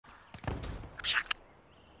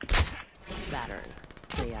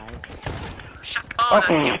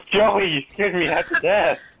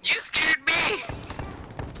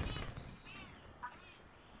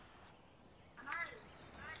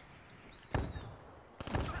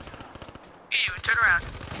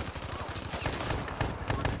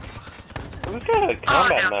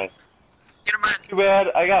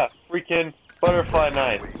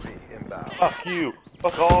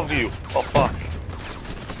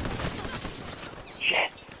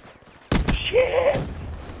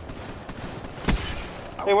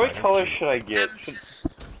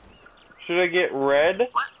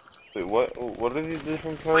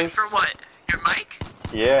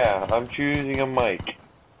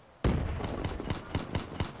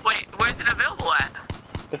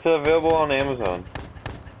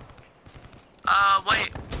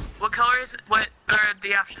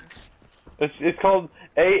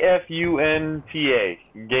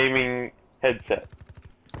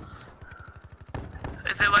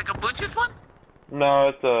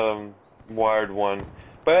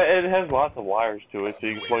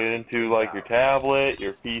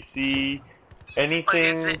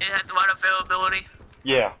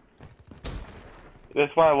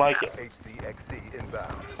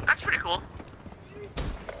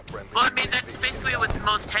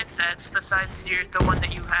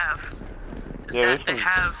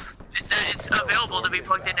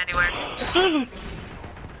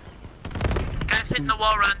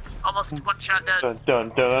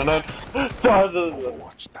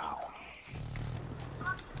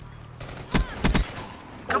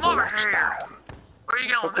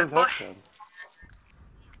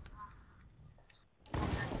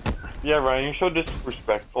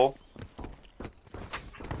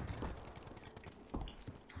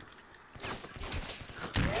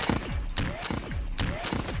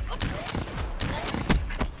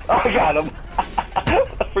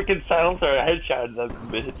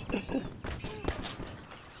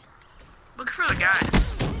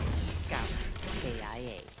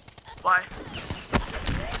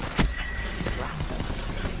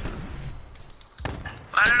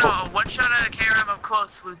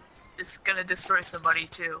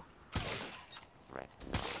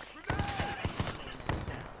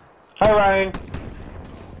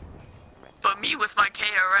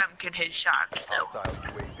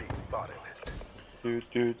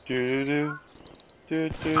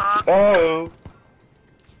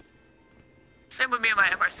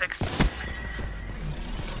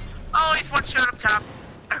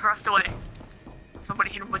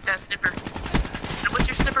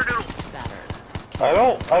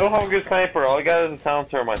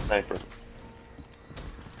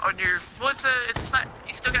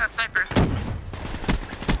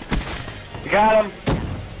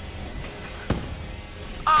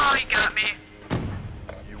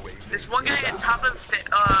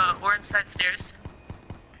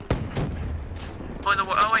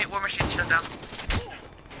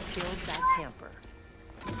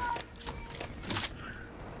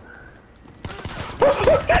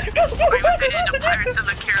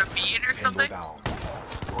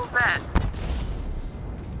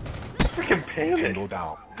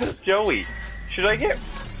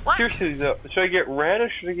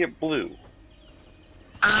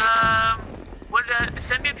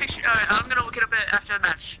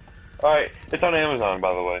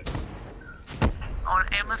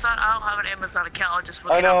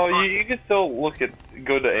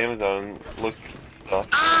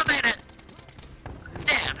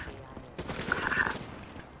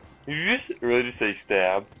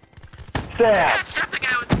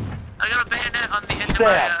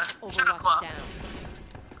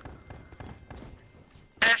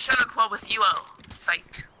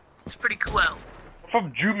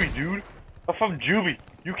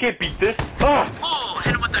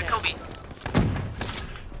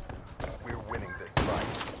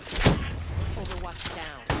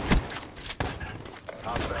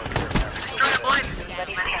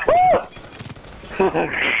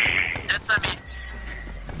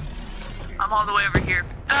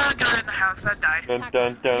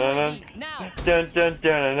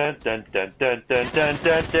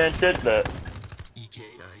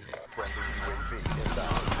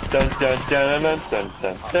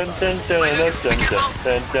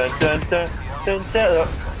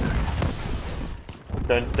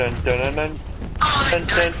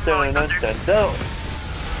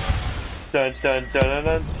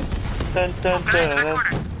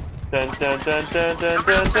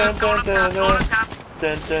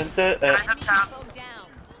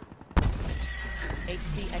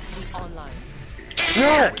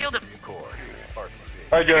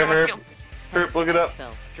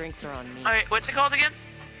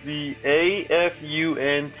the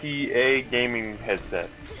AFUNTA gaming headset.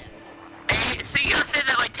 So you gotta say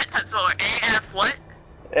that like 10 times slower. AF what?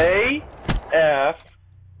 AFUNTA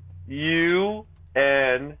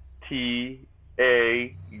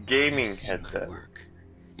gaming headset.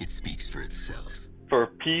 It speaks for itself. For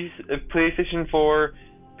PlayStation 4,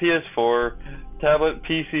 PS4, tablet,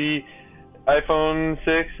 PC, iPhone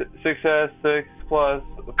 6, 6S, 6 Plus,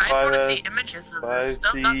 5S, I just want to see images of this.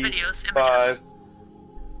 No, not videos, images.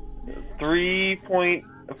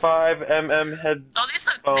 3.5 mm head. Oh,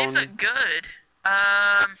 these look good.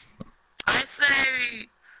 I say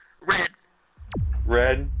red.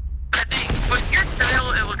 Red? I think with your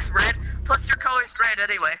style, it looks red. Plus your color's red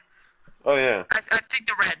anyway. Oh yeah. I think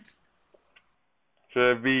the red.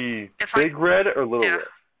 Should it be big red or little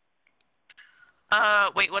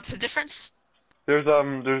red? Wait, what's the difference? There's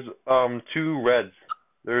two reds.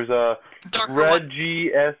 There's a red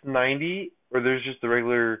GS90, or there's just the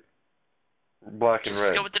regular black and red.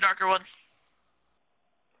 Just go with the darker one.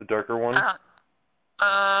 The darker one?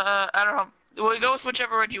 I don't know. We'll go with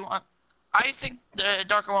whichever red you want. I think the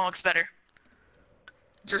darker one looks better.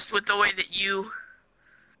 Just with the way that you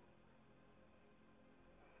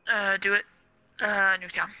do it.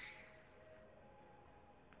 Newtown.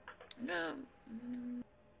 No.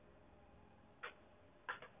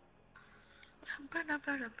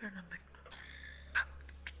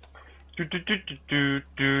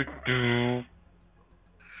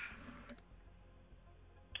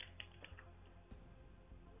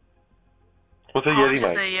 What's a Yeti mic?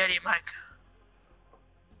 What's a Yeti mic?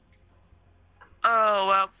 Oh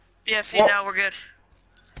well, yeah. See, now we're good.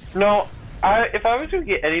 No, if I was to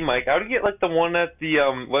get any mic, I would get like the one at the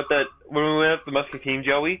when we went up the Muscatine,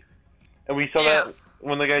 Joey, and we saw that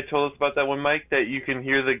when the guy told us about that one mic that you can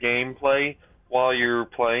hear the game play while you're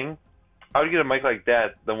playing. I would get a mic like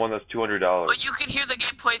that, the one that's $200. But you can hear the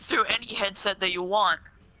game play through any headset that you want.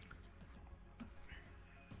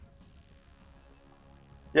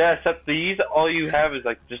 Yeah, except these, all you have is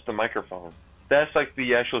like just the microphone. That's like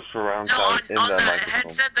the actual surround sound in the microphone. On the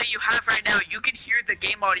headset that you have right now, you can hear the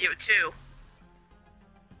game audio too.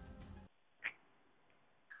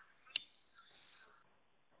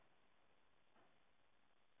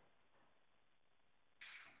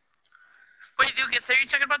 Wait, Lucas, are you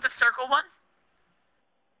talking about the circle one?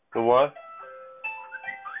 The what?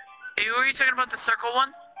 Were you talking about the circle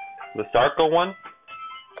one? The circle one?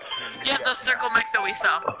 Yeah, the circle mic that we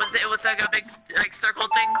saw. It was like a big circle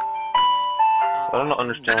thing? I don't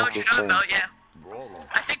understand I know what you're talking about, yeah.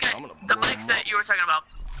 I think the mics that you were talking about,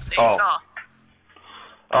 that you saw.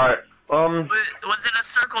 Alright, Was it a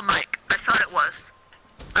circle mic? I thought it was.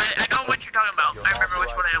 I know what you're talking about. I remember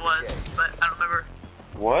which one it was, but I don't remember.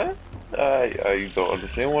 What? I don't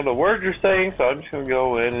understand what the word you're saying, so I'm just gonna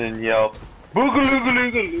go in and yell,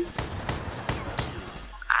 boogaloo.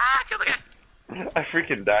 Ah, kill the guy. I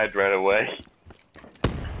freaking died right away.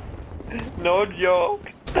 No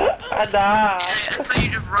joke. I died. Yeah, I saw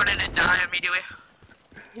you just run in and die immediately.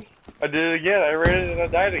 I did it again. I ran in and I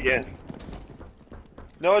died again.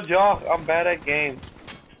 No joke. I'm bad at games.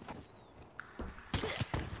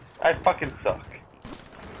 I fucking suck.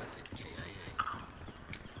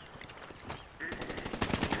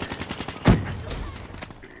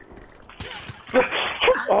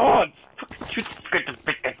 Oh,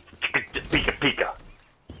 Pika.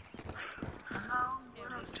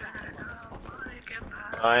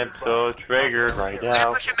 I'm so triggered right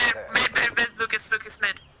now. Push it mid, Lucas,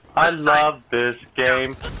 mid. I love this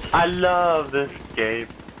game. I love this game.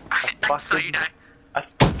 I saw you die. I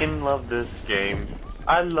fucking love this game.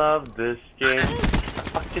 I love this game. I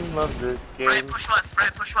fucking love this game. Right, push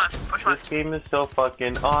left, push left. This game is so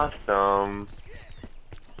fucking awesome.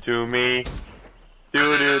 To me. Do. Oh,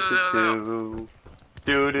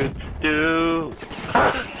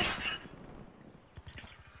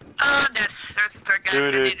 I'm dead. There's a third guy.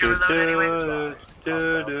 I need to reload anyway.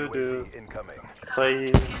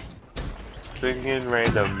 Play singing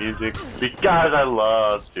random music because I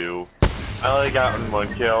love to. I only got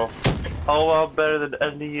one kill. Oh well, better than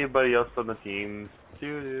anybody else on the team.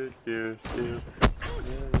 Do.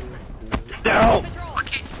 No!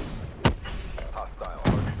 Okay.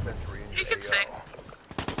 You can sing.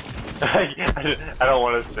 I don't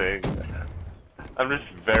want to sing. I'm just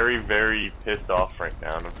very, very pissed off right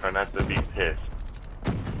now, and I'm trying not to be pissed.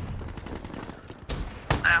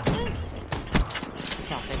 Ow.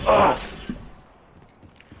 No.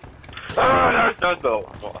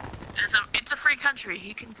 It's a free country.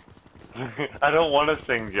 He can. I don't want to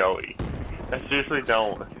sing, Joey. I seriously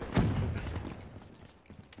don't.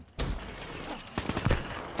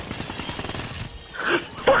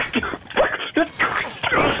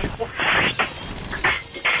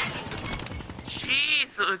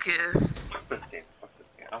 Lucas. Fuck this game.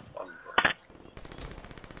 I'm fun.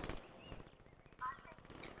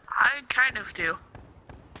 I kind of do.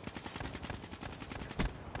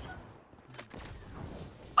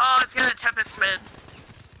 Oh, it's got a Tempest mid.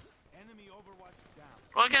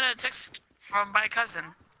 Well, I got a text from my cousin.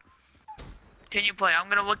 Can you play? I'm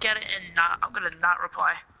gonna look at it and I'm gonna not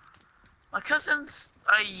reply. My cousin's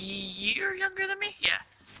a year younger than me? Yeah.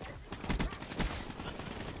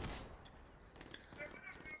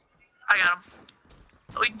 I got him.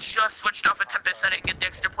 We just switched off a Tempest setting and get the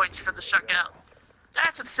extra points for the shotgun.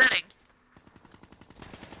 That's upsetting.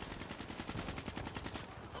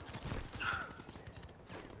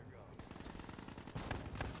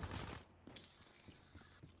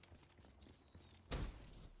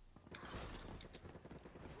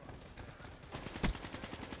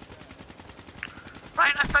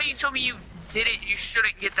 Ryan, I thought you told me you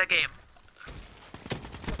shouldn't get that game.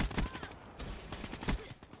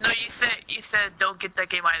 No, you said don't get that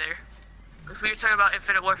game either. Because we were talking about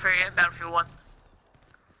Infinite Warfare and Battlefield 1.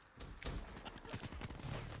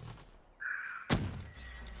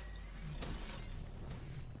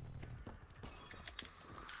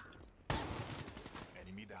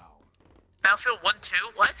 Enemy down. Battlefield 1 2?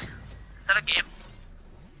 What? Is that a game?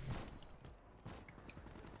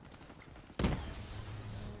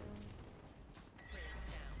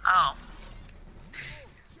 Oh.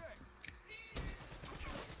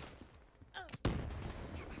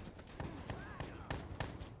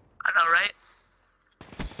 I know, right?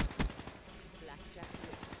 Blackjack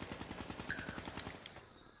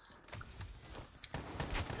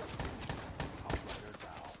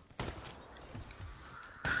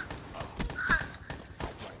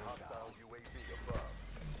Hostile UAV above.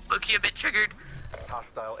 Look, you a bit triggered.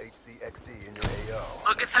 Hostile HCXD in your AO.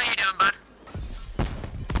 Lucas, how you doing, bud?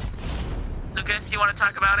 Lucas, you want to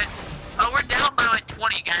talk about it? Oh, we're down by like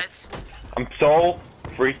 20, guys. I'm so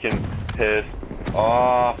freaking pissed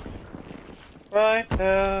off right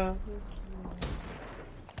now.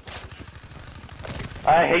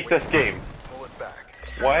 I hate this game. Pull it back.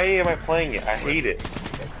 Why am I playing it? I hate it.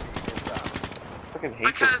 XD inbound. I fucking hate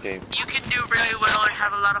Because this game. you can do really well and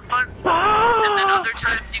have a lot of fun, and then other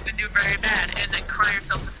times you can do very bad and then cry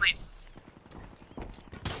yourself to sleep.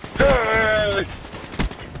 No,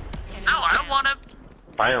 I don't want to.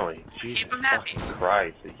 Finally. Jesus Keep him happy. fucking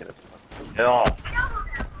Christ. Are you gonna get off?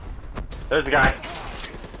 There's a guy.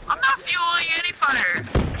 I'm not fueling any fire.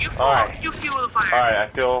 Alright. You fuel the fire. Alright, I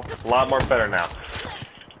feel a lot more better now.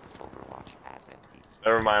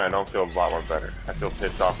 Never mind, I don't feel a lot more better. I feel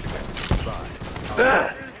pissed off again.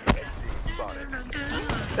 XD spotted.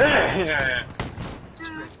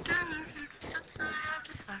 Since I have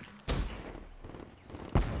decided.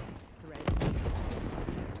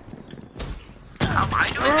 How am I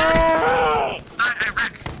doing good? I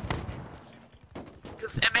wreck.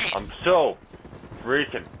 Because M8. I'm so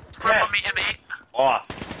freaking Square on me, M8. off.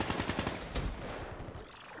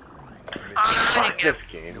 I didn't Fuck get this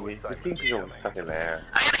game. This game can go suck in my ass.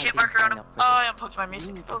 I got a hit marker on him. Oh, I unplugged my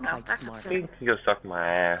music. Oh no, that's This upsetting. game can go suck my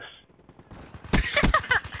ass.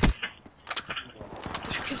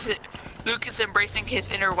 Lucas embracing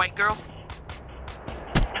his inner white girl.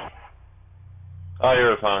 Oh,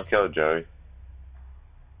 you're a fun kill, Joey.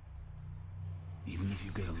 Even if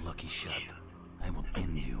you get a lucky shot, I will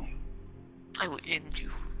end you. I will end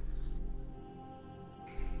you.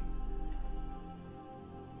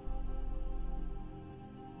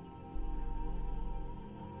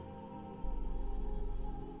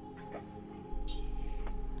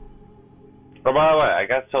 Oh, by the way, I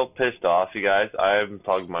got so pissed off, you guys, I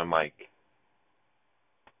unplugged my mic.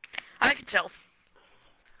 I can tell.